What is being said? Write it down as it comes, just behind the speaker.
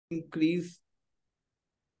Increase.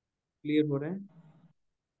 Clear हो रहा है?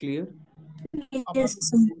 क्लियर? अब यस आप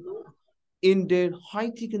सर। बोलो in their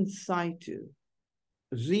हाइटिकन site.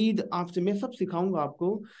 Read after, मैं सब सिखाऊंगा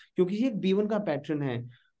आपको क्योंकि ये B1 का पैटर्न है।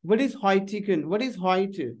 What is हाइटिकन? What is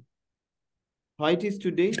height? Height is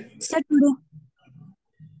today. Sir today.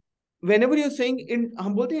 whenever you're saying in,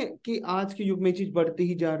 हम बोलते हैं कि आज के युग में चीज बढ़ती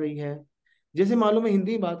ही जा रही है। जैसे मान लो मैं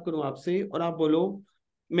हिंदी में बात करूं आपसे और आप बोलो,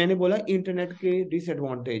 मैंने बोला इंटरनेट के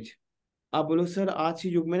डिसएडवांटेज, आप बोलो सर आज के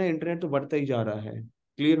युग में ना इंटरनेट तो बढ़ता ही जा रहा है।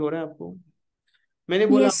 क्लियर हो रहा है आपको? मैंने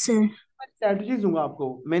बोला यस सर। स्ट्रैटेजीज दूंगा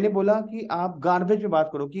आपको। मैंने बोला कि आप गार्बेज पे बात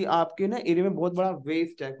करो कि आपके ना एरिया में बहुत बड़ा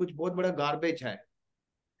वेस्ट है, कुछ बहुत बड़ा गार्बेज है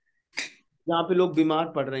जहाँ पे लोग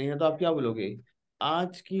बीमार पड़ रहे हैं, तो आप क्या बोलोगे?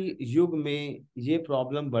 आज की युग में ये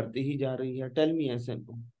प्रॉब्लम बढ़ती ही जा रही है, टेल मी ऐसे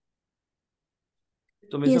को।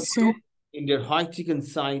 तो मैं सब यस बोलो sir. In their high chicken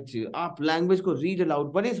site. आप लैंग्वेज को read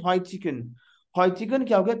aloud. What is high chicken? High chicken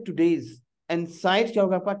क्या होगा? टुडेज। एंड साइट क्या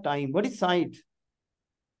होगा आपका? Time. What is site?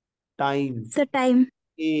 Time. Sir time.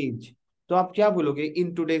 As. तो आप क्या बोलोगे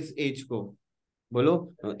इन टुडेज एज को?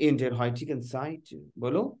 बोलो in their high chicken site.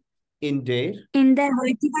 बोलो in their. In the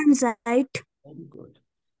vertical site. Very good.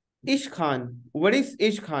 इश खान। व्हाट इज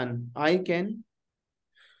इश Khan? I can.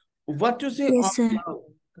 What to से यस ऑफ सर। लव?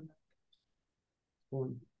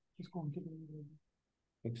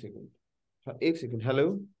 एक सेकंड, एक सेकंड। हेलो।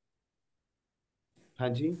 हाँ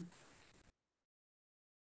जी।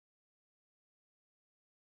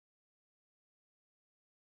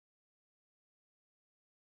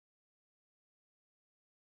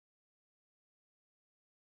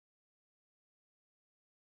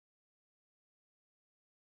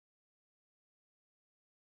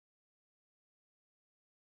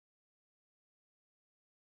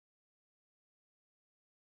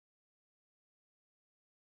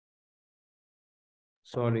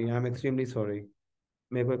 Sorry, I am extremely sorry.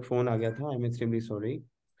 मेरे को एक फोन आ गया था। I am extremely sorry.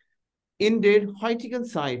 In dead हाइटिकन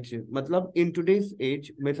site मतलब इन टुडेज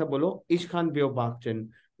एज। मेरे साथ बोलो इश Khan बेओबाक्टन।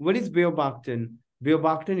 What is बेओबाक्टन?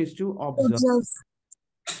 बेओबाक्टन is to observe.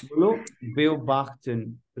 Observe. बोलो बेओबाक्टन।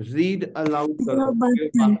 रीड अलाउड करो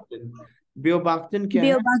बेओबाक्टन। बेओबाक्टन। बेओबाक्टन क्या है?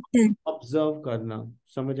 बेओबाक्टन। ऑब्जर्व करना।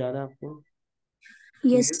 समझ आ रहा है आपको?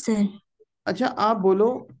 Yes clear? सर। अच्छा आप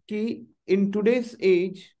बोलो कि in today's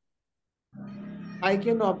as I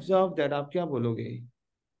can observe that. आप क्या बोलोगे?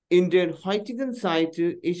 In der heutigen Zeit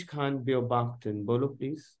ich kann beobachten. बोलो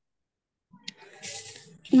please.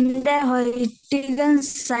 In der heutigen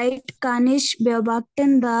Zeit kann ich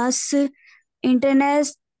beobachten, dass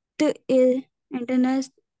Internet,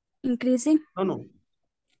 Internet increasing. No no,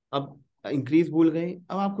 अब increase भूल गए,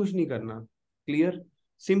 अब आप कुछ नहीं करना। क्लियर?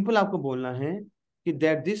 सिंपल आपको बोलना है कि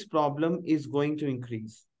that this problem is going to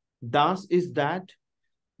increase. Das is that.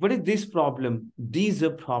 What is this problem? This a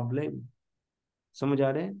problem. समझ आ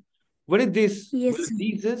रहे हैं? What is this? Yes, बोलो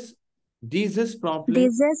sir. This is problem.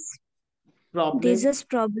 This is problem. this is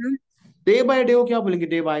problem. Day by day को क्या बोलेंगे?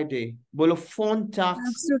 Day by day. बोलो phone task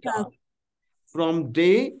Talks to talk. From day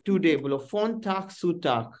to day. बोलो phone task to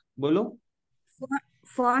task. बोलो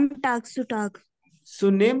Phone talks to talk.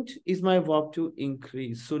 zunimmt is my verb to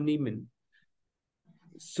increase. Zunehmen.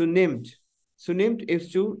 Zunimmt. Zunimmt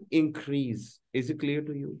is to increase. Is it clear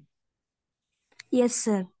to you? Yes,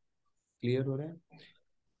 sir. Clear हो रहा है?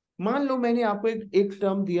 मान लो मैंने आपको एक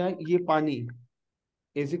term दिया, ये पानी।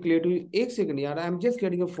 Is it clear to you? एक सेकंड यार, I am just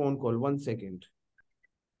getting a phone call, 1 second.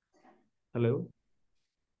 Hello.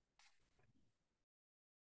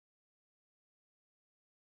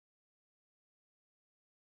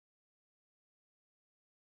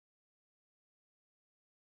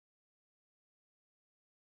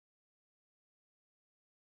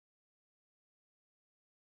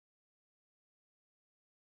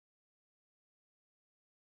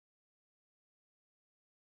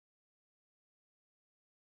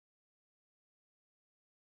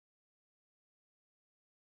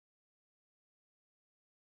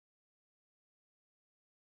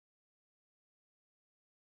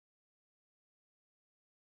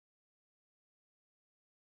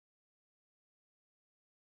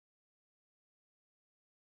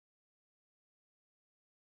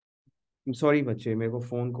 Sorry बच्चे, मेरे को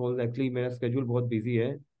फोन कॉल, एक्चुअली मेरा स्केड्यूल बहुत बिजी है,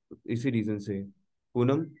 इसी रीजन से।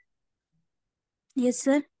 Poonam, Yes,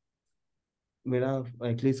 sir. मेरा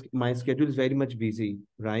actually my schedule is very much busy,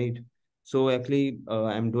 right? So actually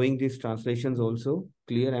I am doing this translations also.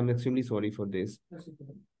 Clear? I am extremely sorry for this.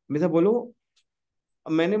 मेरा बोलो,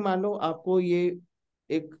 मैंने मान लो आपको ये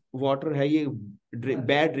एक वाटर है, ये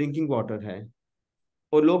बैड ड्रिंकिंग वाटर है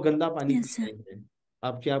और लोग गंदा पानी Yes, पी sir. रहे हैं,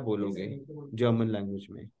 आप क्या बोलोगे जर्मन लैंग्वेज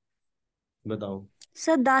में? बताओ।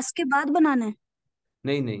 सर दास के बाद बनाना है।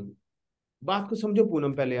 नहीं नहीं, बात को समझो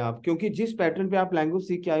पूनम पहले आप, क्योंकि जिस पैटर्न पे आप लैंग्वेज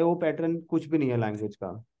सीख के आए हो वो पैटर्न कुछ भी नहीं है लैंग्वेज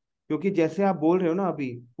का। क्योंकि जैसे आप बोल रहे हो ना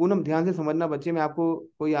अभी, पूनम ध्यान से समझना बच्चे, मैं आपको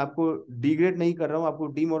कोई आपको डिग्रेड नहीं कर रहा हूँ, आपको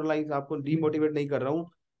डीमोरलाइज आपको डीमोटिवेट नहीं कर रहा हूँ।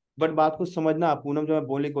 बट बात को समझना आप पूनम, जो मैं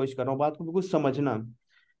बोलने की कोशिश कर रहा हूँ बात को बिल्कुल समझना।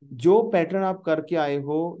 जो पैटर्न आप करके आए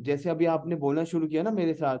हो, जैसे अभी आपने बोलना शुरू किया ना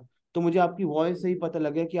मेरे साथ, तो मुझे आपकी वॉइस से ही पता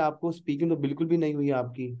लग गया कि आपको स्पीकिंग तो बिल्कुल भी नहीं हुई है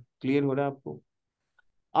आपकी। क्लियर हो रहा है आपको?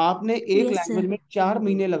 आपने एक यस लैंग्वेज सर। में 4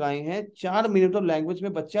 महीने लगाए हैं, 4 महीने तो लैंग्वेज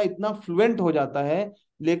में बच्चा इतना फ्लुएंट हो जाता है।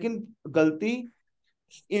 लेकिन गलती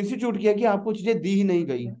इंस्टीट्यूट की है कि आपको चीजें दी ही नहीं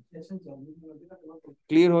गई।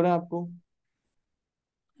 क्लियर हो रहा है आपको?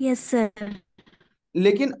 Yes sir.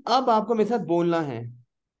 लेकिन अब आपको मेरे साथ बोलना है।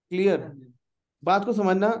 क्लियर? बात को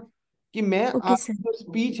समझना कि मैं ओके सर। आपकी जो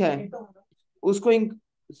स्पीच है उसको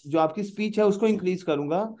जो आपकी स्पीच है उसको इंक्रीज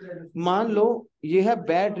करूंगा। मान लो ये है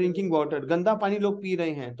बैड ड्रिंकिंग वाटर, गंदा पानी लोग पी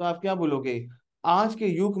रहे हैं, तो आप क्या बोलोगे? आज के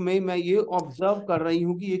युग में मैं ये ऑब्जर्व कर रही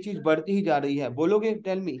हूँ कि ये चीज बढ़ती ही जा रही है, बोलोगे?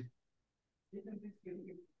 टेल मी,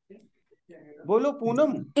 बोलो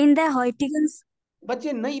पूनम। In the हॉर्टिकल्स।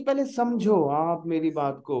 बच्चे नहीं, पहले समझो आप मेरी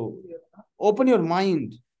बात को, ओपन योर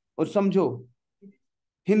माइंड और समझो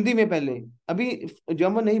हिंदी में पहले। अभी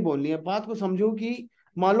जर्मन नहीं बोलनी है, बात को समझो कि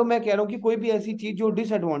मान लो मैं कह रहा हूँ कि कोई भी ऐसी चीज जो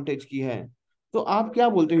डिसएडवांटेज की है, तो आप क्या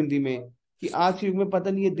बोलते हो हिंदी में? कि आज के युग में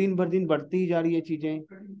पता नहीं है दिन भर दिन बढ़ती ही जा रही है चीजें,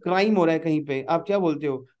 क्राइम हो रहा है कहीं पे, आप क्या बोलते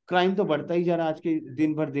हो? क्राइम तो बढ़ता ही जा रहा है आज के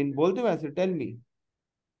दिन भर दिन, बोलते हो ऐसे? Tell me.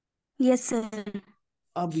 Yes sir.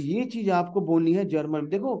 अब ये चीज आपको बोलनी है जर्मन में।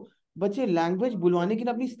 देखो बच्चे, लैंग्वेज बुलवाने की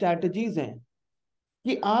ना अपनी स्ट्रैटेजीज हैं,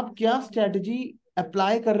 कि आप क्या स्ट्रैटेजी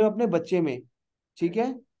अप्लाई कर रहे हो अपने बच्चे में। ठीक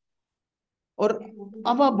है? और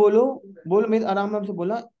अब आप बोलो, बोलो मेरे आराम आराम से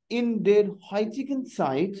बोला, इन देयर हाइचिकन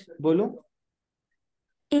साइट, बोलो।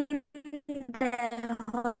 In the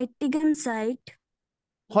हॉर्टिकल site.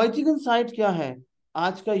 हाइचिकन साइट क्या है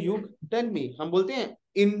आज का युग? Tell me. हम बोलते हैं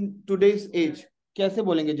इन टुडेज एज, कैसे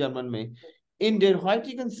बोलेंगे जर्मन में? इन देयर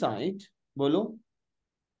हाइचिकन साइट, बोलो।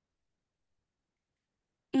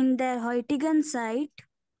 In the हॉर्टिकल site.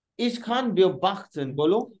 Ich kann beobachten,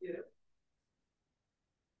 बोलो।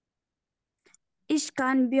 Ich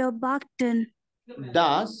kann beobachten,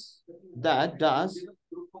 Das, that dass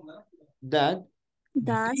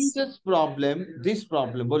this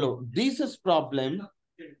problem, बोलो, dieses problem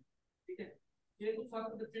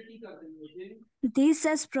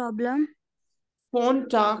dieses Problem von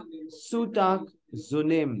Tag zu Tag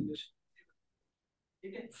zunimmt.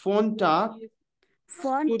 Von Tag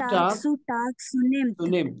von zu Tag Tag zu Tag zunimmt.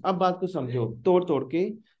 zunimmt. अब बात को समझो तोड़ तोड़ के।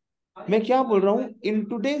 मैं क्या बोल रहा हूँ? In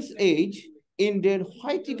today's as, in their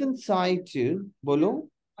heutigen Zeit, बोलो,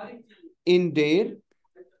 in their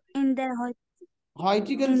In der,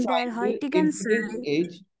 heutigen in der Zeit, in heutigen today's Zeit,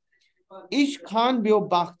 age, ich kann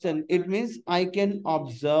beobachten. It means I can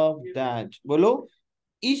observe that. बोलो,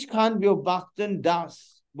 ich kann beobachten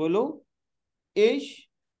das. बोलो, ich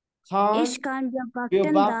kann ich kann beobachten,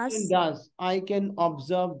 beobachten dass das. I can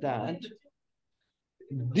observe that.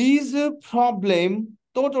 These problem,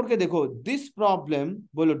 तो तोड़ के देखो, this problem,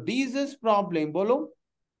 बोलो, dieses problem, बोलो,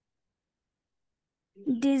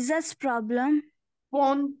 dieses Problem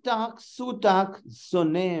von Tag zu Tag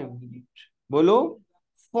zunimmt. बोलो,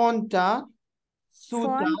 von Tag zu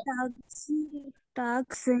von Tag। Tag zu Tag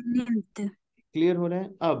zunimmt. Clear हो रहा है?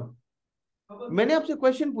 अब मैंने आपसे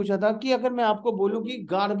क्वेश्चन पूछा था कि अगर मैं आपको बोलूं कि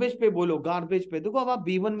गार्बेज पे बोलो, गार्बेज पे, देखो अब आप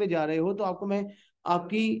B1 में जा रहे हो, तो आपको मैं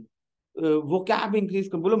आपकी वो कैब इंक्रीज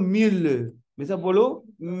कर, बोलो मिल, वैसा बोलो,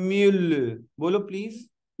 मिल, बोलो प्लीज।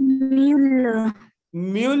 Müll,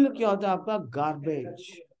 म्यूल क्या होता है आपका?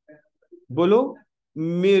 गार्बेज, बोलो,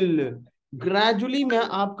 मिल। ग्रेजुअली मैं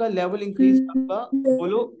आपका लेवल इंक्रीज करूंगा, Müll,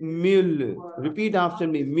 बोलो मिल। Repeat after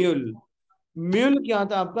me, mule. Mule क्या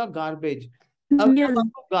होता है आपका? गार्बेज। अगर अब Müll.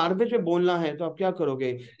 आपको गार्बेज में बोलना है तो आप क्या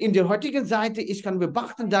करोगे? इन der heutigen Zeit ich kann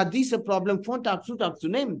beobachten, da diese Problem von Tag zu Tag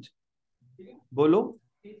zunimmt, बोलो,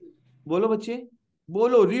 बोलो बच्चे,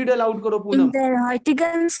 बोलो, रीड अलाउड करो In Poonam. der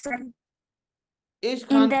heutigen Zeit, ich in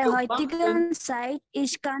kann der beobachten, heutigen Zeit,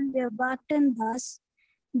 ich kann beobachten, dass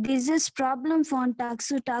dieses Problem von Tag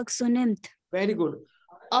zu Tag zunimmt. Very good.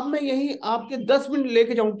 अब मैं यही आपके 10 minute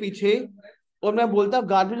लेके जाऊं पीछे, और मैं बोलता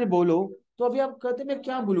गार्बेज में बोलो, तो अभी आप कहते मैं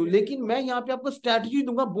क्या बोलूं, लेकिन मैं यहाँ पे आपको स्ट्रैटेजी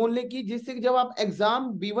दूंगा बोलने की, जिससे कि जब आप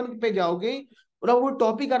एग्जाम B1 पे जाओगे और अब वो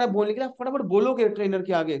टॉपिक आ रहा है बोलने के लिए, आप फटाफट बोलोगे ट्रेनर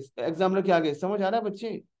के आगे, एग्जामिनर के आगे। समझ आ रहा है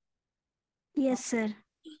बच्चे? Yes, sir.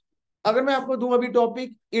 अगर मैं आपको दूं अभी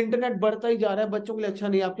टॉपिक, इंटरनेट बढ़ता ही जा रहा है, बच्चों के लिए अच्छा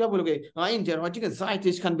नहीं, आप क्या बोलोगे? हाँ, इन der heutigen Zeit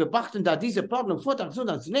ich kann beobachten, da diese Problem Vortrag so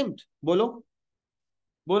das nimmt, बोलो,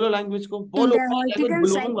 बोलो लैंग्वेज को, In बोलो, der मैं लैंग्वेज heutigen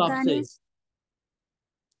Zeit बुलवाऊंगा kann आपसे। ich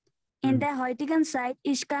In der heutigen Zeit,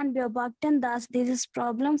 ich kann beobachten, dass dieses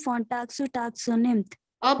Problem von Tag zu Tag zunimmt.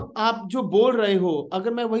 अब आप जो बोल रहे हो,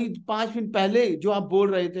 अगर मैं वही 5 मिनट पहले जो आप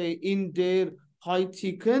बोल रहे थे इन देयर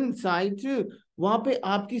हाइथिकन साइट, वहां पे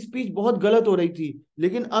आपकी स्पीच बहुत गलत हो रही थी,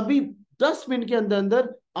 लेकिन अभी 10 मिनट के अंदर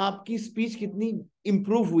अंदर आपकी स्पीच कितनी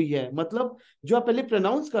इंप्रूव हुई है। मतलब जो आप पहले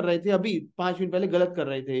प्रोनाउंस कर रहे थे, अभी 5 मिनट पहले गलत कर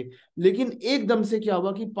रहे थे, लेकिन एकदम से क्या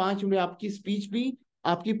हुआ कि 5 मिनट आपकी स्पीच भी,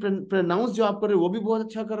 आपकी प्रोनाउंस जो आप कर रहे हो वो भी बहुत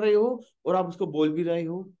अच्छा कर रहे हो, और आप उसको बोल भी रहे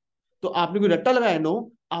हो। तो आपने कोई रट्टा लगाया?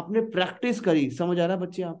 नो, आपने प्रैक्टिस करी। समझ आ रहा है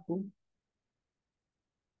बच्चे आपको?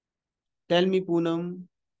 Tell me Poonam.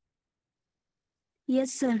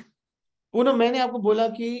 Yes, sir. Poonam, मैंने आपको बोला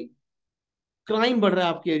कि क्राइम बढ़ रहा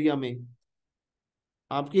है आपके एरिया में।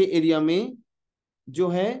 आपके एरिया में जो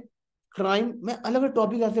है क्राइम, मैं अलग अलग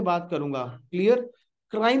टॉपिक से बात करूंगा, क्लियर?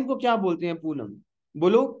 क्राइम को क्या बोलते हैं पूनम?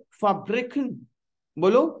 बोलो। फाब्रेकन।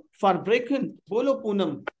 बोलो फाब्रेकन। बोलो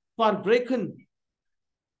Poonam. फाब्रेकन।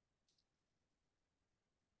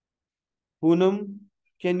 Poonam,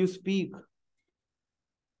 can you speak?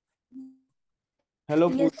 Hello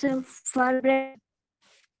Yes, Poonam. sir. Verbrechen.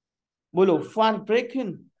 बोलो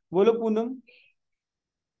फाब्रेकन। बोलो पूनम।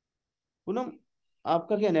 पूनम,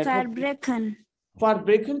 आपका क्या नेटवर्क? Verbrechen.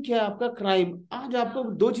 फारब्रेकन क्या है आपका? क्राइम। आज आपको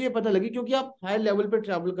दो चीजें पता लगी, क्योंकि आप हाई लेवल पे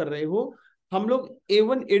ट्रैवल कर रहे हो। हम लोग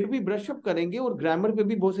A1 A2 भी ब्रश अप करेंगे, और ग्रामर पे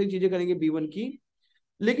भी बहुत सारी चीजें करेंगे B1 की।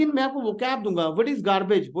 लेकिन मैं आपको वो कैप दूंगा। What is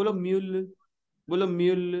garbage? बोलो म्यूल। बोलो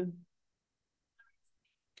mule.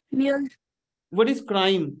 Mule. What is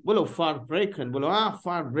crime? बोलो फारब्रेकन। बोलो हाँ,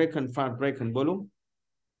 फारब्रेकन फारब्रेकन बोलो।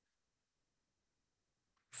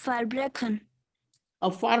 Verbrechen.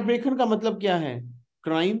 अब फारब्रेकन का मतलब क्या है?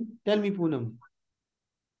 Crime. Tell me Poonam.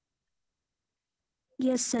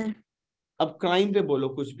 Yes, sir. अब क्राइम पे बोलो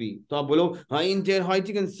कुछ भी, तो आप बोलो in der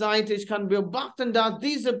heutigen Zeit ich kann beobachten dass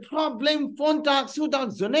diese Problem von Tag zu Tag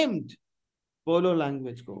zunimmt। बोलो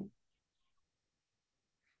लैंग्वेज को।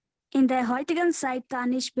 In der heutigen Zeit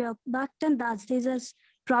kann ich beobachten, dass dieses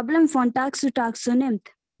Problem von Tag zu Tag zunimmt.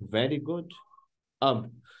 Very good. अब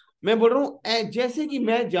मैं बोल रहा हूं जैसे कि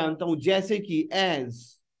मैं जानता हूं, जैसे कि एज।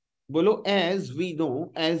 बोलो as we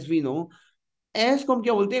know. As we know. As को हम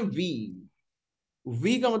क्या बोलते हैं? वी।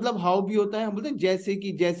 वी का मतलब हाउ भी होता है, हम बोलते हैं जैसे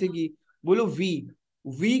कि, जैसे कि। बोलो वी।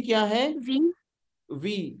 वी क्या है? Wie?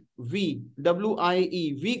 We. We.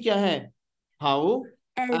 WIE। We क्या है? How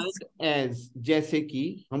As. And as. जैसे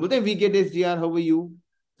कि हम बोलते हैं we get S D R, how you.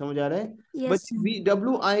 समझ आ रहा है? Yes, but sir. We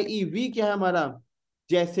WIE, we क्या है हमारा?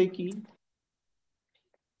 जैसे कि।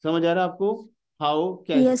 समझ आ रहा है आपको? हाउ,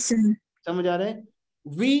 कैसे। Yes, sir. समझ आ रहा है?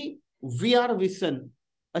 वी। वी आर विसन।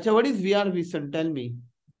 अच्छा, what is we are Visan? Tell me.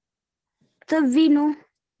 The we know.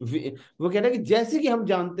 वो कह रहा है कि जैसे कि हम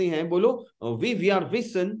जानते हैं। बोलो वी आर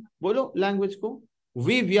विसन। बोलो लैंग्वेज को।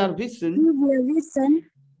 We are Visan. We will listen.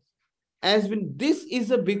 as wenn this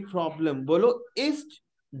is a big problem। बोलो ist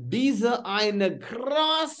diese eine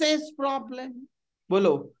großes Problem।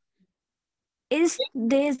 बोलो। Ist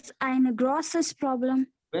this ein großes Problem?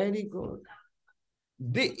 Very good।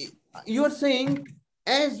 You're saying,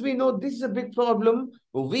 as we know this is a big problem,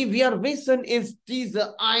 we are wissen ist diese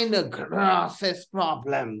eine großes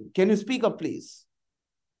Problem। Can you speak up please?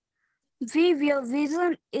 Wie wir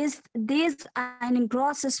wissen, ist dies ein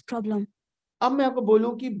großes Problem. अब मैं आपको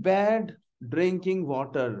बोलूं कि bad drinking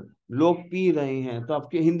water लोग P रहे हैं, तो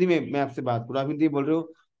आपके हिंदी में मैं आपसे बात करूं, आप हिंदी में बोल रहे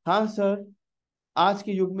हो। हाँ सर, आज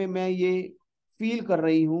के युग में मैं ये फील कर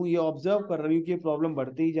रही हूँ, ये ऑब्जर्व कर रही हूँ कि ये प्रॉब्लम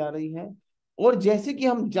बढ़ती ही जा रही है, और जैसे कि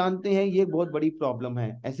हम जानते हैं ये एक बहुत बड़ी प्रॉब्लम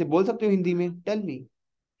है। ऐसे बोल सकते हो हिंदी में? Tell me.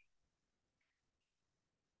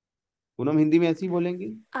 पूनम, हिंदी में ऐसे ही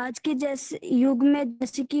बोलेंगे? आज के जैसे युग में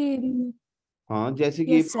जैसे कि हाँ, जैसे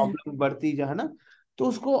कि ये यस सर प्रॉब्लम बढ़ती जा है ना, तो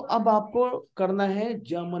उसको अब आपको करना है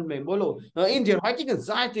जर्मन में। बोलो in der heutigen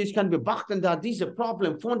Zeit ich kann beobachten dass diese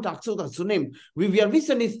Problem von Tag zu Tag zunimmt, wie wir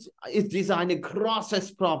wissen ist diese eine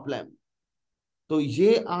großes Problem। तो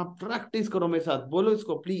ये आप प्रैक्टिस करो मेरे साथ, बोलो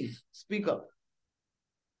इसको please, speak up.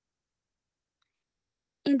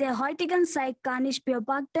 In der heutigen Zeit kann ich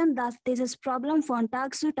beobachten, dass dieses Problem von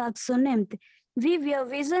Tag zu Tag zunimmt. Wie wir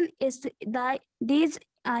wissen, ist dies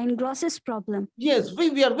ein großes Problem. Yes,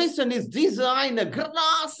 wie wir wissen ist diese eine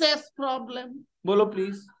großes Problem। बोलो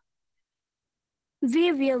please.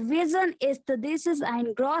 Wie wir wissen, ist dieses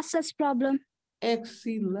ein großes Problem.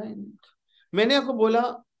 Excellent. मैंने आपको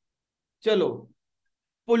बोला, चलो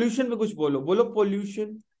pollution में कुछ बोलो। बोलो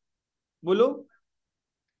pollution. बोलो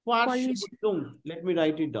Pollution. फाशमुद्दुम। Let me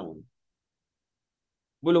right it down.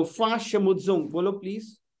 बोलो फाशमुद्दुम। बोलो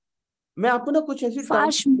प्लीज। मैं आपको ना कुछ ऐसी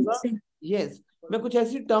टर्म्स दूंगा। Verschmutzung. यस, मैं कुछ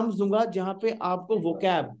ऐसी टर्म्स दूंगा जहां पे आपको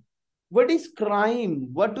vocab, what is crime,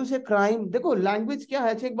 what to से क्राइम। देखो लैंग्वेज क्या है,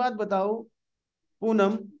 अच्छा एक बात बताओ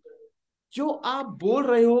पूनम, जो आप बोल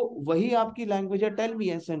रहे हो वही आपकी लैंग्वेज है, tell me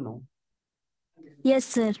yes and no. Yes,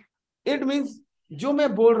 sir. It means जो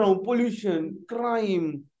मैं बोल रहा हूं, पोल्यूशन,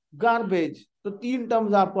 क्राइम, गार्बेज, तो तीन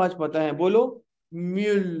टर्म्स आपको आज पता है, बोलो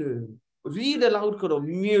म्यूल, रीड अलाउड करो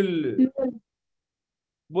म्यूल, Mule.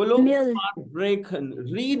 बोलो Mule. फार ब्रेकन,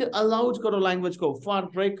 रीड अलाउड करो लैंग्वेज को, फार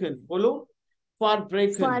ब्रेकन, बोलो फार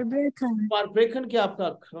ब्रेकन, Verbrechen. फार ब्रेकन क्या आपका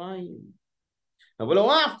क्राइम। बोलो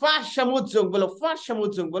वहां फाशमुत्सुंग, बोलो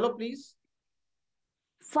फाशमुत्सुंग, बोलो प्लीज।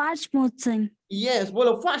 Verschmutzung. यस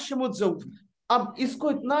बोलो फाशमुत्सुंग। अब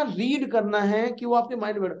इसको इतना रीड करना है कि वो आपके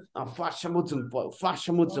माइंड में फाशमुत्सुंग,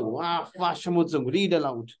 फाशमुत्सुंग, वाह फाशमुत्सुंग, read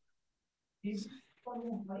aloud.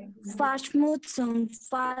 Verschmutzung. Verschmutzung.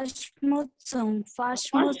 Verschmutzung.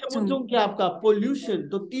 फाशमुत्सुंग क्या आपका पोल्यूशन,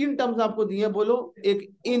 तो तीन टर्म्स आपको दिए, बोलो एक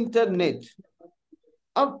इंटरनेट।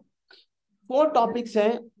 अब फोर टॉपिक्स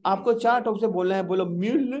हैं, आपको चार टॉपिक से बोलना है, बोलो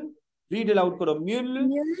म्यूल, रीड अलाउड करो म्यूल,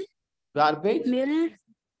 Mule. Garbage, Mule.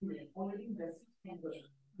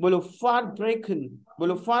 बोलो फार ब्रेकन,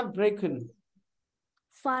 बोलो फार ब्रेकन,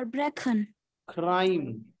 Verbrechen.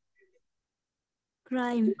 Crime,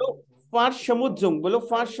 Crime. बोलो फार शमुत्सुंग, बोलो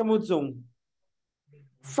फार शमुत्सुंग,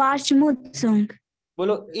 Verschmutzung.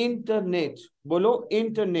 बोलो इंटरनेट, बोलो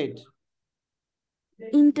इंटरनेट।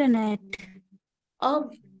 Internet.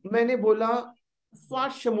 अब मैंने बोला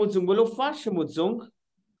फार शमुत्सुंग, बोलो फार शमुत्सुंग,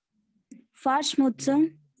 Verschmutzung.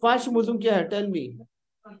 फार शमुत्सुंग क्या है, टेल मी।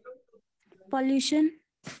 Pollution.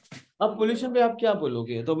 अब पोल्यूशन पे आप क्या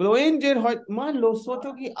बोलोगे, तो बोलो इंडियन। मान लो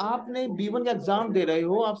सोचो कि आपने B1 का एग्जाम दे रहे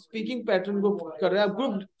हो, आप स्पीकिंग पैटर्न को कर रहे हैं,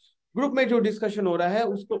 ग्रुप ग्रुप में जो डिस्कशन हो रहा है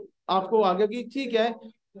उसको आपको आगे की, ठीक है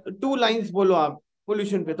 2 लाइंस बोलो आप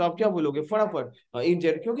पोल्यूशन पे, तो आप क्या बोलोगे फटाफट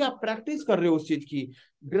इंडियन, क्योंकि आप प्रैक्टिस कर रहे हो उस चीज की।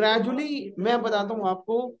 ग्रेजुअली मैं बताता हूँ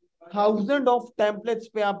आपको, 1000 ऑफ टेम्पलेट्स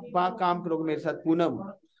पे आप काम करोगे मेरे साथ पूनम,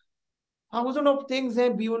 1000 ऑफ थिंग्स हैं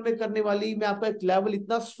B1 में करने वाली, मैं आपका एक लेवल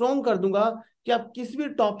इतना स्ट्रॉन्ग कर दूंगा कि आप किसी भी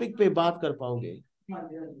टॉपिक पे बात कर पाओगे।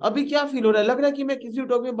 अभी क्या फील हो रहा है, लग रहा है कि मैं किसी भी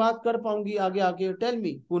टॉपिक में बात कर पाऊंगी आगे आगे, tell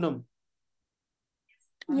me Poonam.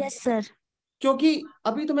 Yes, sir. क्योंकि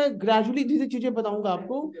अभी तो मैं ग्रेजुअली धीरे चीजें बताऊंगा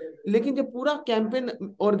आपको, लेकिन जब पूरा कैंपेन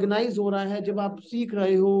ऑर्गेनाइज हो रहा है, जब आप सीख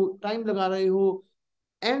रहे हो, टाइम लगा रहे हो,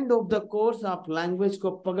 एंड ऑफ द कोर्स आप लैंग्वेज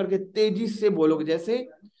को पकड़ के तेजी से बोलोगे। जैसे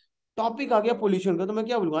टॉपिक आ गया पोल्यूशन का, तो मैं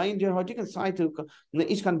क्या बोलूंगा, in der heutigen Zeit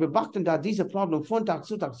ich kann beobachten, da diese Problem von Tag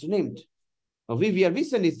zu Tag zunimmt. Wie wir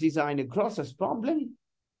wissen, ist dieser ein großes Problem.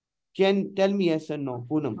 Can tell me yes or no,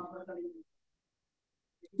 Poonam.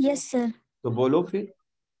 Yes, sir. तो बोलो फिर,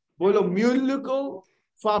 बोलो mule को,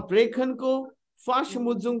 फाब्रेकन को,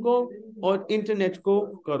 फाशमुजुम को और internet को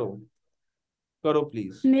करो, करो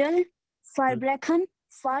please. Müll. Verbrechen.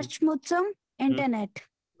 Verschmutzung. Internet.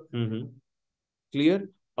 Clear,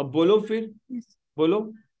 अब बोलो फिर, Yes. बोलो।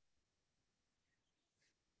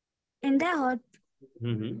 In der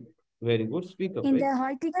very good, speak up. In der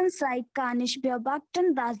heutigen Zeit kann ich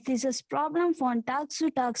beobachten, dass dieses Problem von Tag zu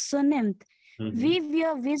Tag zunimmt. Wie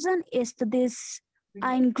wir wissen, ist dies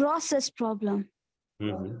ein großes Problem.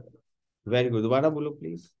 Very good, दोबारा बोलो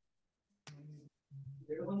please.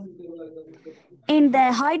 In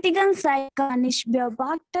der heutigen Zeit kann ich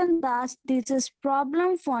beobachten, dass dieses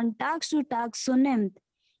Problem von Tag zu Tag zunimmt.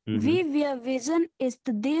 Wie wir wissen, ist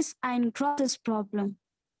dies ein großes Problem.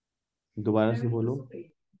 दोबारा से बोलो,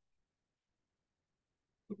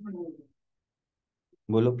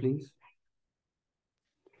 बोलो please,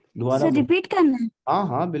 दोबारा So बोलो। repeat करना है? हाँ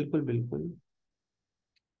हाँ बिल्कुल बिल्कुल।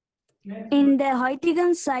 In der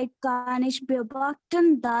heutigen Zeit kann ich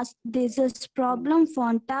beobachten, dass dieses Problem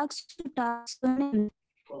von Tag zu Tag zunimmt.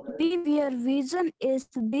 Wie wir wissen,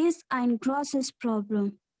 ist dies ein großes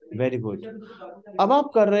Problem. Very good. अब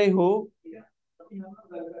आप कर रहे हो,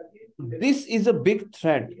 this is a big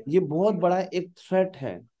threat, ये बहुत बड़ा एक थ्रेट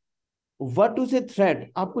है। व्हाट टू से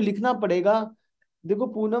थ्रेट, आपको लिखना पड़ेगा। देखो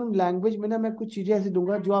पूनम, लैंग्वेज में ना मैं कुछ चीजें ऐसी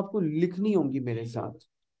दूंगा जो आपको लिखनी होंगी, मेरे साथ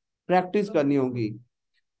प्रैक्टिस करनी होगी।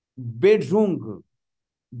 बेडरूम,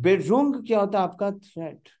 बेडरूम क्या होता है आपका,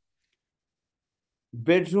 थ्रेट।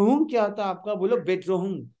 बेडरूम क्या होता है आपका, बोलो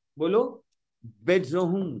बेडरूम, बोलो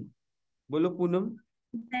बेडरूम, बोलो पूनम।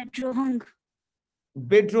 Bedrohung.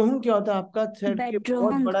 बेडरूम क्या होता है आपका, थ्रेट, ये बहुत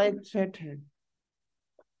Bedrohung. बड़ा एक थ्रेट है।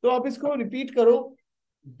 तो आप इसको रिपीट करो,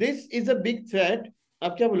 this is a big threat.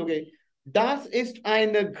 आप क्या बोलोगे, Das ist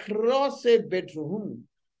eine große Bedrohung,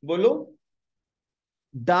 बोलो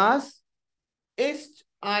Das ist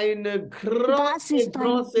eine Das große ist eine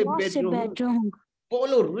große Bedrohung, Bedrohung.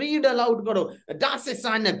 बोलो रीड अलाउड करो, Das ist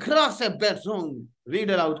eine große Bedrohung,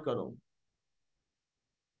 read aloud करो।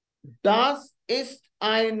 Das ist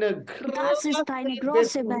eine Das ist eine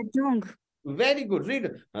große große Bedrohung. Bedrohung. Very good.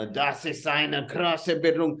 Read. Das ist eine große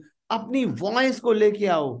Bedrohung. अपनी voice को लेके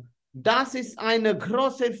आओ. Das ist eine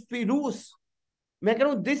große Virus. मैं कह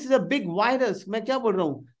रहा हूं this is a big virus. मैं क्या बोल रहा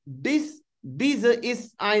हूं? Diese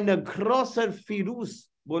ist eine große Virus.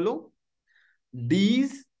 बोलो.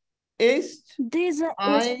 Dies ist Diese ist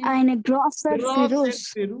ein eine große große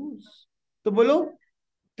Virus. Virus. तो बोलो.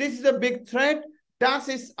 This is a big threat. Das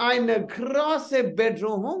ist eine große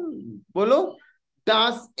Bedrohung. बोलो.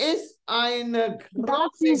 Das ist eine Das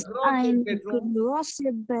große, ist große eine Bedrohung.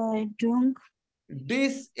 große Bedrohung.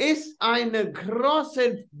 This is eine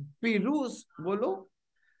große Virus. बोलो.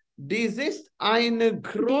 Dies ist eine Dies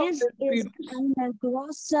große ist Virus. eine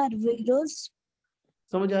große Virus.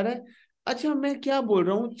 समझ आ रहा है? अच्छा, मैं क्या बोल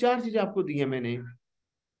रहा हूँ? 4 चीजें आपको दी है मैंने.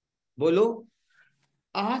 बोलो.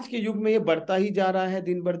 आज के युग में ये बढ़ता ही जा रहा है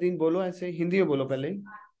दिन बर दिन. बोलो ऐसे हिंदी में बोलो. पहले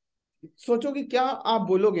सोचो कि क्या आप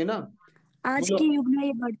बोलोगे ना. आज बोलो. के युग में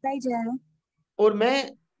ये बढ़ता ही जा रहा है और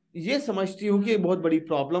मैं ये समझती हूँ कि ये बहुत बड़ी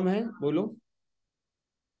प्रॉब्लम है. बोलो.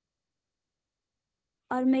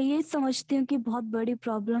 और मैं ये समझती हूँ कि बहुत बड़ी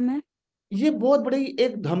प्रॉब्लम है. ये बहुत बड़ी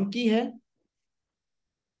एक धमकी है.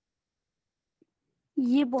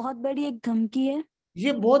 ये बहुत बड़ी एक धमकी है.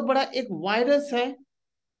 ये बहुत बड़ा एक वायरस है.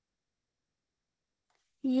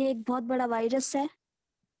 ये एक बहुत बड़ा वायरस है.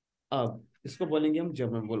 अब इसको बोलेंगे हम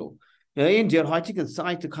जर्मन. बोलो. In der heutigen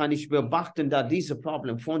Zeit kann ich beobachten, dass diese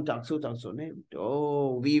Problem von Tag zu Tag so nimmt.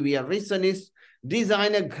 Oh, wie wir wissen, ist dies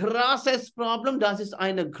ein großes Problem. Das ist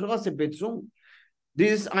eine große Bedrohung.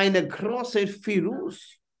 This is eine große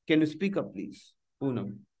Virus. Can you speak up, please?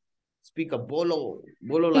 Poonam. Speak up. Bolo.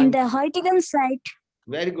 Bolo In language. der heutigen Zeit,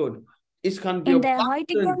 Very good. Ich kann in der beobachten.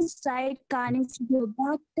 heutigen Zeit kann ich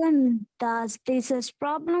beobachten, dass dieses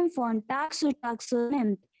Problem von Tag zu Tag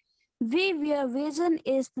zunimmt. Wie wir wissen,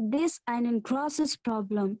 ist dies ein großes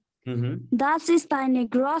Problem. Das ist eine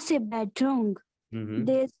große Bedrohung.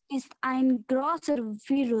 Das ist ein großer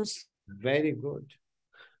Virus. Very good.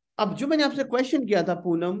 अब जो मैंने आपसे question किया था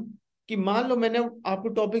पूनम, कि मान लो मैंने आपको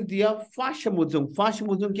टॉपिक दिया फाशमुजुम.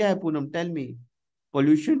 फाशमुजुम क्या है पूनम? Tell me.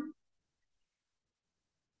 पोल्यूशन.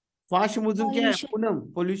 फाशमुजुम क्या है Pollution. पूनम?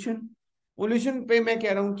 पोल्यूशन. पोल्यूशन पे मैं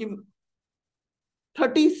कह रहा हूं कि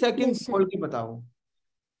 30 सेकंड Yes, sir. बोल के बताओ.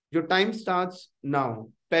 जो टाइम स्टार्ट्स नाउ.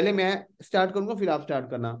 पहले मैं स्टार्ट करूंगा, फिर आप स्टार्ट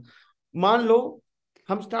करना. मान लो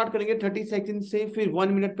हम स्टार्ट करेंगे 30 सेकंड से, फिर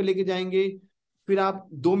 1 मिनट पे लेके जाएंगे, फिर आप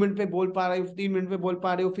 2 मिनट पे बोल पा रहे हो, 3 मिनट पे बोल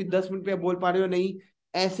पा रहे हो, फिर 10 मिनट पे बोल पा रहे हो नहीं.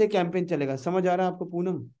 ऐसे कैंपेन चलेगा. समझ आ रहा है आपको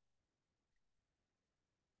पूनम?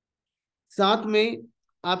 साथ में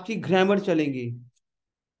आपकी ग्रामर चलेंगी.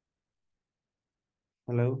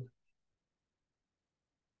 हेलो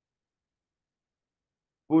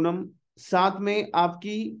पूनम. साथ में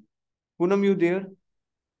आपकी. Poonam you there?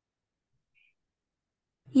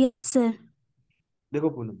 Yes, sir. देखो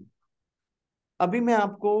पूनम, अभी मैं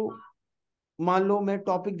आपको मान लो मैं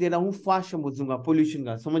टॉपिक दे रहा हूँ फास्ट समझूंगा पोल्यूशन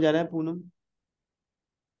का. समझ आ रहा है पूनम?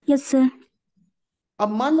 Yes, sir. अब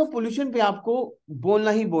मान लो पोल्यूशन पे आपको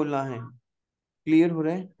बोलना ही बोलना है. क्लियर हो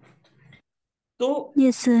रहा है? तो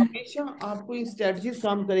Yes, sir. हमेशा आपको ये स्ट्रेटजीज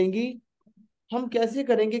काम करेंगी. हम कैसे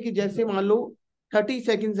करेंगे कि जैसे मान लो 30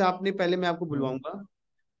 सेकंड आपने, पहले मैं आपको बुलवाऊंगा,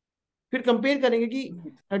 फिर कंपेयर करेंगे कि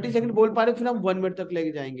 30 सेकंड बोल पा रहे, फिर हम 1 मिनट तक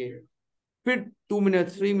लेके जाएंगे, फिर 2 minute,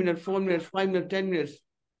 3 minute, 4 minute, 5 minute, 10 minute.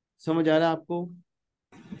 समझ आ रहा है आपको?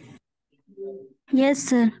 Yes,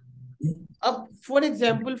 sir. अब फॉर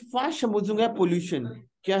एग्जाम्पल फास्ट शमुजुंग है पोल्यूशन.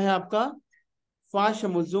 क्या है आपका? फास्ट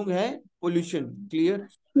शमुजुंग है पोल्यूशन. क्लियर?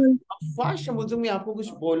 फास्ट शमुजुंग में आपको कुछ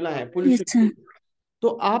बोलना है Yes, पोल्यूशन sir. पे. तो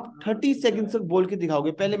आप 30 सेकंड तक बोल के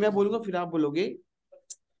दिखाओगे. पहले मैं बोलूंगा, फिर आप बोलोगे.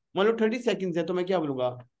 मान लो 30 सेकंड है, तो मैं क्या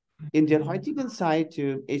बोलूंगा? In der heutigen Zeit,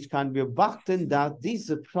 ich kann beobachten, dass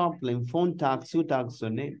diese Problem von Tag zu Tag so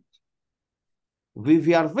nimmt. Wie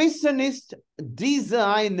wir wissen, ist diese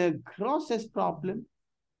ein großes Problem.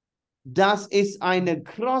 Das ist eine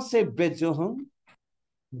große Bedrohung.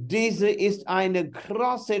 Diese ist eine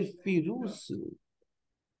große Virus.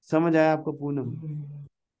 समझ आया आपको Poonam?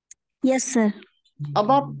 Yes, sir.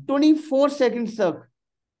 अब आप 24 second तक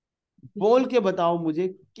बोल के बताओ मुझे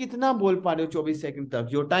कितना बोल पा रहे हो. 24 सेकंड तक.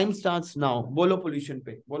 Your time starts now. बोलो पोल्यूशन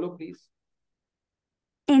पे. बोलो please.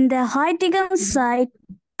 In der heutigen Zeit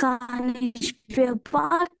kann ich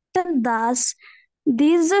beobachten, dass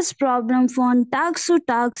dieses Problem von Tag zu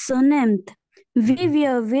Tag zunimmt. Wie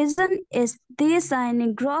wir wissen, ist dies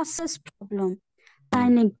ein großes Problem,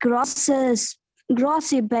 eine große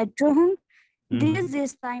Bedrohung. Dies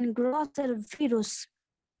ist ein großer Virus.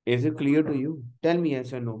 Is it clear to you? Tell me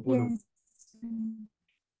yes or no. बोलो. Yes.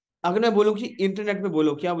 अगर मैं बोलूं कि internet पे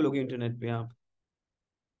बोलो, क्या बोलोगे internet पे आप?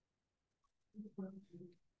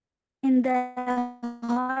 In the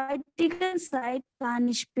heutigen Zeit kann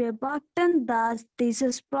ich beobachten, dass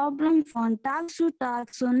dieses Problem von Tag zu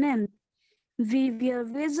Tag zunimmt. Wie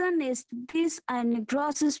wir wissen, ist dies ein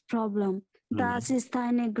großes Problem. Das ist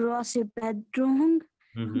eine große Bedrohung.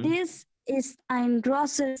 Dies ist ein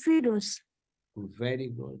großer Virus. Very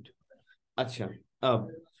good. अच्छा, अब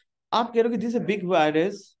आप कह रहे हो कि this is a big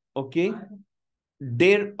virus, okay?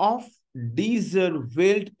 There of Deezer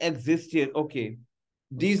will exist here. Okay.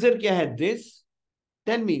 Deezer क्या है? This.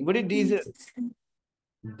 Tell me, what is Deezer?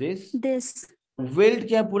 This. World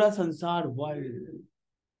क्या है? पूरा संसार. World.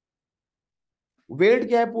 World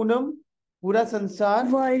क्या है पूनम? पूरा संसार.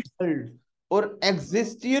 World. और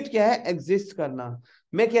existed क्या है? Exist करना.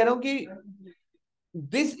 मैं कह रहा हूं कि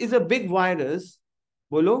this is a big virus.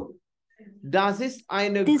 बोलो. Das ist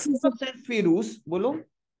eine große Virus. बोलो.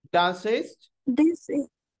 Das ist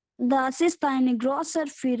ein großer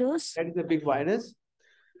Virus. That is a big virus.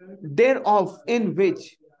 Thereof, in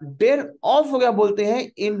which. Thereof हो गया बोलते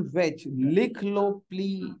हैं in which. लिख लो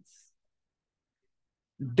please.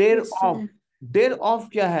 Thereof. Thereof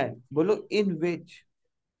क्या है? बोलो in which.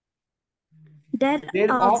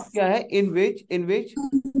 Thereof क्या है? In which. In which.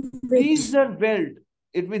 These are world.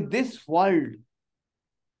 It means this world.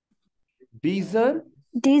 These are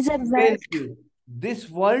world. This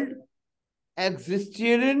world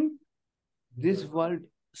existed in this world.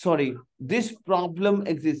 Sorry, this problem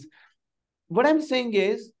exists. What I'm saying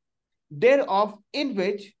is, thereof in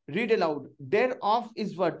which, read aloud. Thereof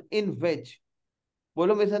is what? In which.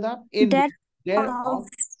 बोलो मेरे साथ आप. In which. Thereof.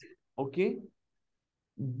 Okay.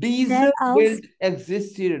 These world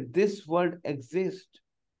existed. This world exists.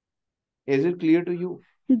 Is it clear to you?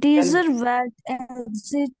 These world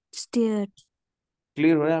existed.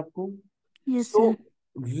 Clear हो रहा है आपको? Yes, so, sir.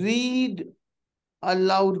 read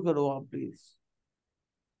aloud करो आप please.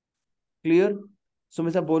 Clear? So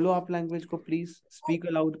मेरे साथ बोलो आप language को please. Speak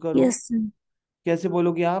aloud करो. Yes, sir. कैसे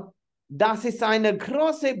बोलोगे आप? Das ist eine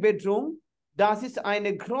große Bedrohung. Das ist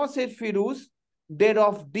eine große Virus.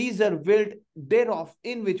 Thereof dieser Welt. Thereof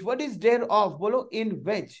in which. What is thereof? बोलो in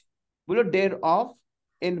which. बोलो thereof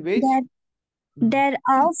in which.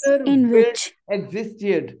 Thereof in which.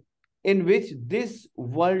 Existed. In which this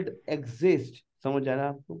world exists. समझ आ रहा है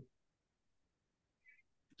आपको?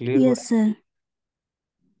 Clear? Yes, sir.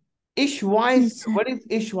 Ishwise. Yes, sir. What is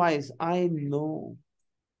ishwise? I know.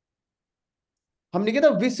 हमने क्या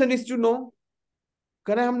था? Vision is to know.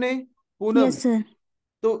 करा हमने? पूनम. Yes, sir.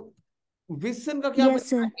 तो vision का क्या? Yes,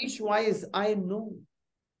 sir. Ishwise. I know.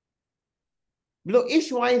 बोलो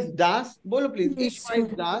ishwise das. बोलो please. Yes, Ishwise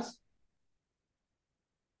sir. das.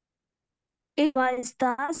 Ishwise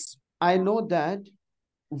das. I know that.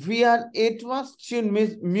 We are etwas tun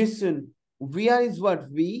müssen. We are is what?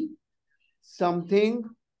 We. Something.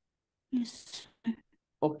 Yes.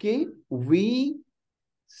 Okay. We.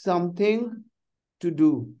 Something to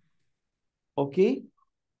do. Okay.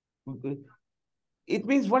 It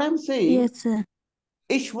means what I'm saying. Yes, sir.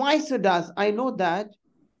 Ich weiß das. I know that.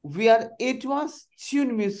 We are etwas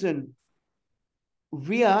tun müssen.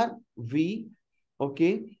 We are. We.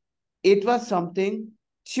 Okay. It was something.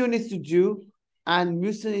 Tune is to do. And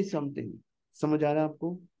müssen is something. समझ आ रहा है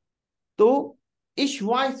आपको? तो ich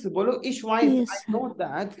weiß. बोलो ich weiß. Yes, I know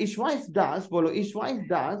that. Ich weiß das. बोलो ich weiß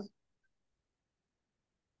das.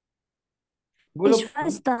 बोलो Ich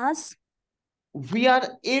weiß das. We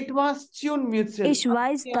are etwas tun müssen. Ich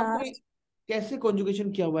weiß das. कैसे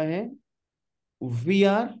conjugation किया हुआ है? We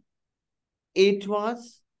are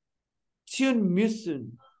etwas tun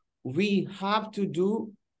müssen. We have to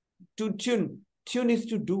do to tune. Tune is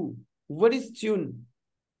to do. What is tune?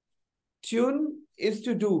 Tune is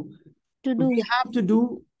to do. To do. We have to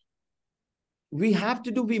do. We have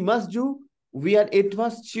to do. We must do. We are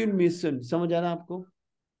etwas tun müssen. समझ आ रहा है आपको?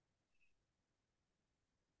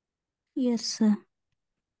 Yes, sir.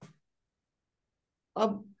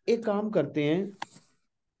 अब एक काम करते हैं.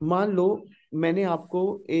 मान लो मैंने आपको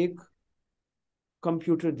एक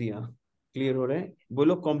कंप्यूटर दिया. क्लियर हो रहा है?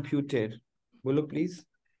 बोलो कंप्यूटर. बोलो प्लीज.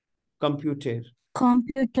 कंप्यूटर.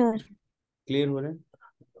 Computer. क्लियर हो रहा है?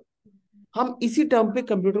 हम इसी टर्म पे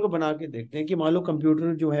कंप्यूटर को बना के देखते हैं कि मान लो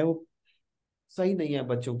कंप्यूटर जो है वो सही नहीं है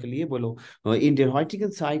बच्चों के लिए. बोलो in der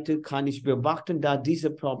heutigen Zeit kann ich beobachten, da diese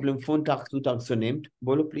Problem von Tag zu Tag zunimmt.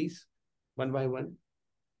 बोलो please. One by one.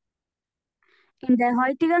 In der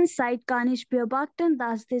heutigen Zeit kann ich beobachten,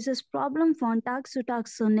 dass dieses Problem von Tag zu Tag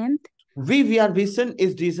zunimmt. Wie wir wissen,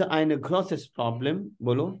 ist diese ein großes Problem.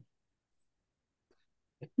 बोलो.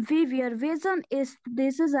 Wie wir wissen, ist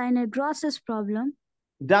dieses ein großes Problem.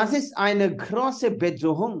 Das ist eine große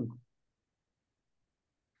Bedrohung.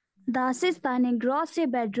 Das ist eine große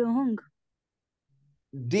Bedrohung.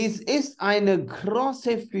 Dies ist eine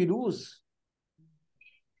große Virus.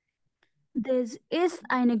 This is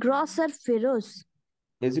eine große Virus.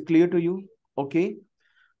 Is it clear to you? Okay.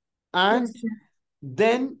 And Yes, sir.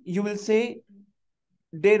 then you will say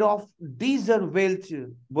der of dieser Welt.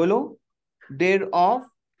 Bolo. Der of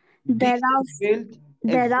dieser Welt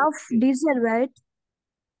Thereof existed. dieser Welt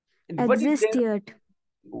What is there existed,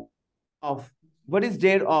 of? What is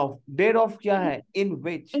there of? There of क्या है? In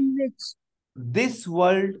which in which this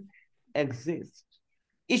world exists.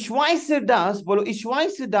 Ich weiß das. Bolo. Ich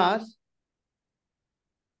weiß das.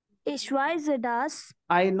 ich weiß das,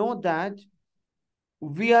 I know that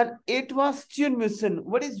we are etwas tun müssen.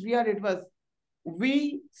 What is we are etwas?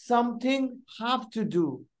 We something have to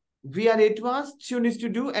do. We are etwas tun is to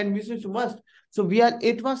do and müssen is to must. So we are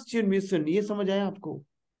etwas tun müssen. ये समझ आया आपको?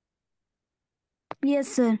 yes,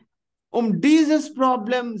 sir. Dieses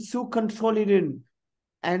Problem zu kontrollieren.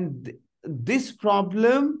 And this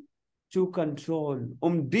problem to control.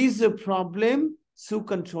 Diese Problem zu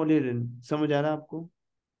kontrollieren. समझ आ रहा है आपको?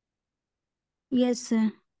 Yes,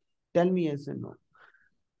 sir. Tell me yes or no.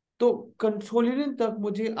 तो कंट्रोलरिंग तक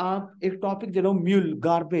मुझे आप एक टॉपिक दे रहा हूँ, म्यूल,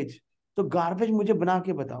 गार्बेज. तो गार्बेज मुझे बना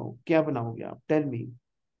के बताओ, क्या बनाओगे आप? Tell me.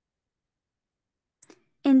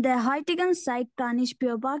 In der heutigen Zeit kann ich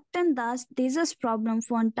beobachten, dass dieses Problem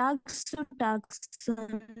von Tag zu Tag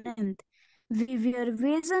zunimmt. Wie wir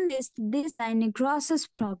wissen, ist dies ein großes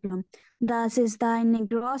Problem. Das ist eine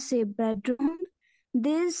große Bedrohung.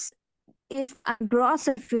 Dies ist ein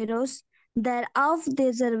großer Virus, der auf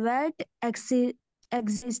dieser Welt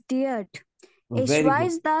existiert. Ich Very good.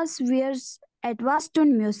 weiß, dass wir etwas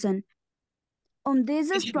tun müssen,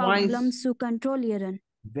 dieses Ich Problem weiß. zu kontrollieren.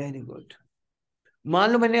 Very good.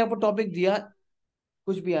 मान लो मैंने आपको topic दिया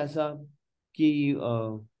कुछ भी ऐसा कि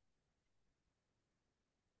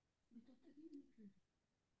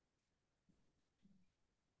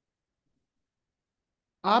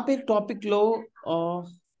आप एक टॉपिक लो,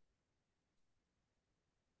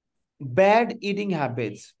 बैड ईटिंग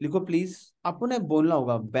हैबिट्स लिखो प्लीज. आपको ना बोलना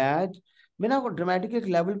होगा बैड. मैं ना आपको ड्रामेटिक एक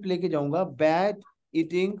लेवल पे लेके जाऊंगा. बैड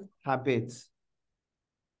ईटिंग हैबिट्स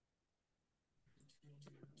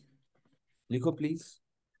लिखो प्लीज.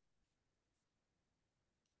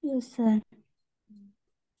 Yes, sir.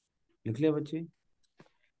 लिख लिया बच्चे?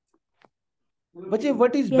 बच्चे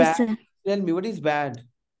what is Yes, bad? sir. Tell me what is bad.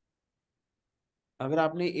 अगर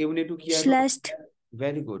आपने A1A2 किया है Schlecht. तो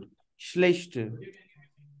very good. श्लेष्ट.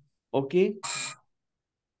 Okay.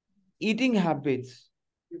 Eating habits.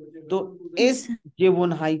 तो Yes, इस sir.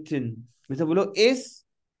 Gewohnheiten. मतलब बोलो इस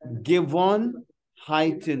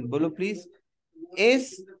Gewohnheiten. बोलो प्लीज.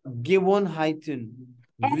 इस Gewohnheiten.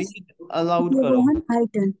 Es रीड अलाउड करो.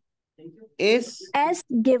 Gewohnheiten. इस Es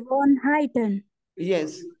Gewohnheiten.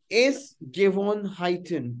 यस. इस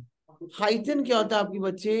Gewohnheiten. हाइटन क्या होता है आपके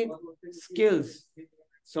बच्चे? स्किल्स.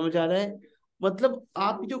 समझ आ रहा है? मतलब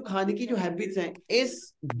आपकी जो खाने की जो हैबिट्स हैं,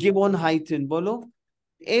 इस Gewohnheiten. बोलो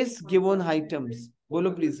इस Gewohnheitens.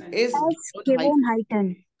 बोलो प्लीज. इस Es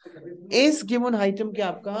Gewohnheiten. इस Gewohnheiten क्या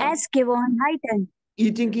आपका? Es Gewohnheiten.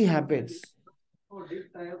 ईटिंग की हैबिट्स.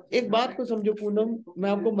 एक बात को समझो पूनम, मैं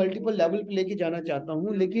आपको मल्टीपल लेवल पे लेके जाना चाहता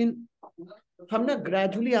हूं, लेकिन हम ना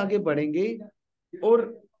ग्रेजुअली आगे बढ़ेंगे. और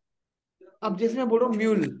अब जैसे मैं बोल रहा हूँ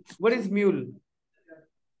म्यूल. What is mule?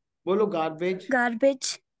 बोलो गार्बेज.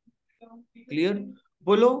 Garbage. क्लियर.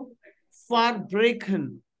 बोलो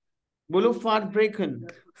फारब्रेकन. बोलो फारब्रेकन.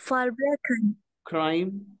 Verbrechen. क्राइम.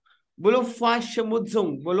 बोलो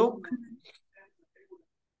फाशमुत्सुंग. बोलो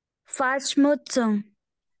Verschmutzung.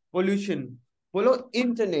 पोल्यूशन. बोलो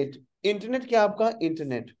इंटरनेट. इंटरनेट क्या आपका?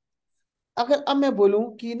 इंटरनेट. अगर अब मैं बोलूं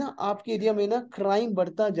कि ना आपके एरिया में ना क्राइम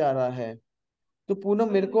बढ़ता जा रहा है, तो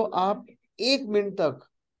पूनम मेरे को आप 1 मिनट तक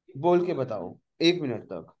बोल के बताओ. 1 मिनट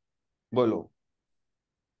तक बोलो.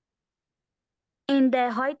 In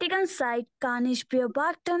der heutigen Zeit kann ich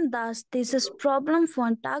beobachten, dass dieses Problem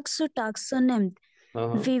von Tag zu Tag zunimmt.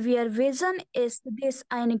 Wie wir wissen, ist dies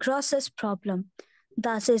ein großes Problem.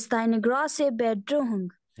 Das ist eine große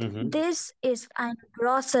Bedrohung. Dies ist ein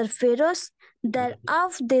großer Virus, der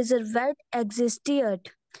auf dieser Welt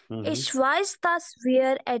existiert. Ich weiß, dass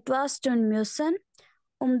wir etwas tun müssen,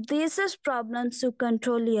 dieses Problem zu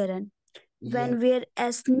kontrollieren. Wenn wir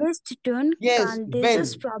es nicht tun, kann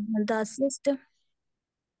dieses Problem das System.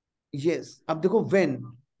 Yes. अब देखो when.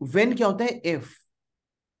 When क्या होता है? If.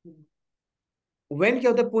 When क्या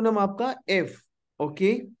होता है पूनम आपका? If.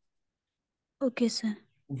 Okay. Okay, sir.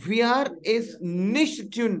 We are is निश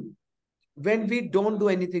tune when we don't do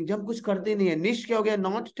anything. जब हम कुछ करते नहीं है. निश क्या हो गया?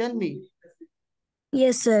 Not. Tell me.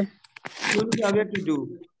 Yes, sir. Tune क्या हो गया? To do.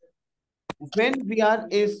 When we are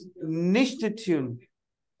is निश tune.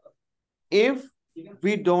 If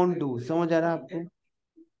we don't do. समझ आ रहा है आपको?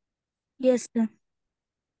 Yes, sir.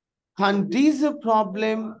 And diese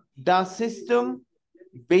Problem das System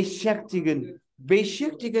beschäftigen।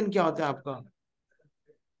 beschäftigen क्या होता है आपका?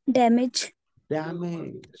 Damage.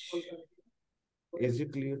 Damage. Is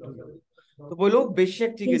it clear to you? तो बोलो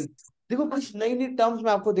बेशक। Yes. देखो कुछ नई नई टर्म्स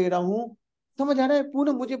मैं आपको दे रहा हूँ, समझ आ रहा है?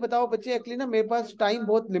 पूरा मुझे बताओ बच्चे, एक्चुअली ना मेरे पास टाइम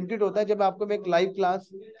बहुत लिमिटेड होता है जब आपको मैं एक लाइव क्लास,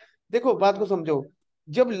 देखो बात को समझो,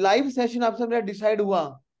 जब लाइव सेशन आपसे मेरा डिसाइड हुआ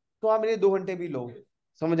तो आप मेरे 2 घंटे भी लो,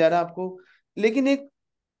 समझ आ रहा है आपको? लेकिन एक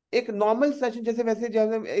एक नॉर्मल सेशन जैसे वैसे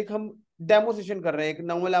जैसे एक हम डेमो सेशन कर रहे हैं, एक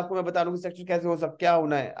नॉर्मल आपको मैं बता रहा हूँ कि सेक्शन कैसे हो सकता, क्या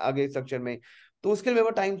होना है आगे सेक्शन में, तो उसके लिए मेरे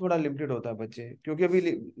पास टाइम थोड़ा लिमिटेड होता है बच्चे, क्योंकि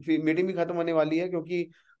अभी मीटिंग भी खत्म होने वाली है, क्योंकि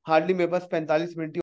हार्डली मेरे पास 45 मिनट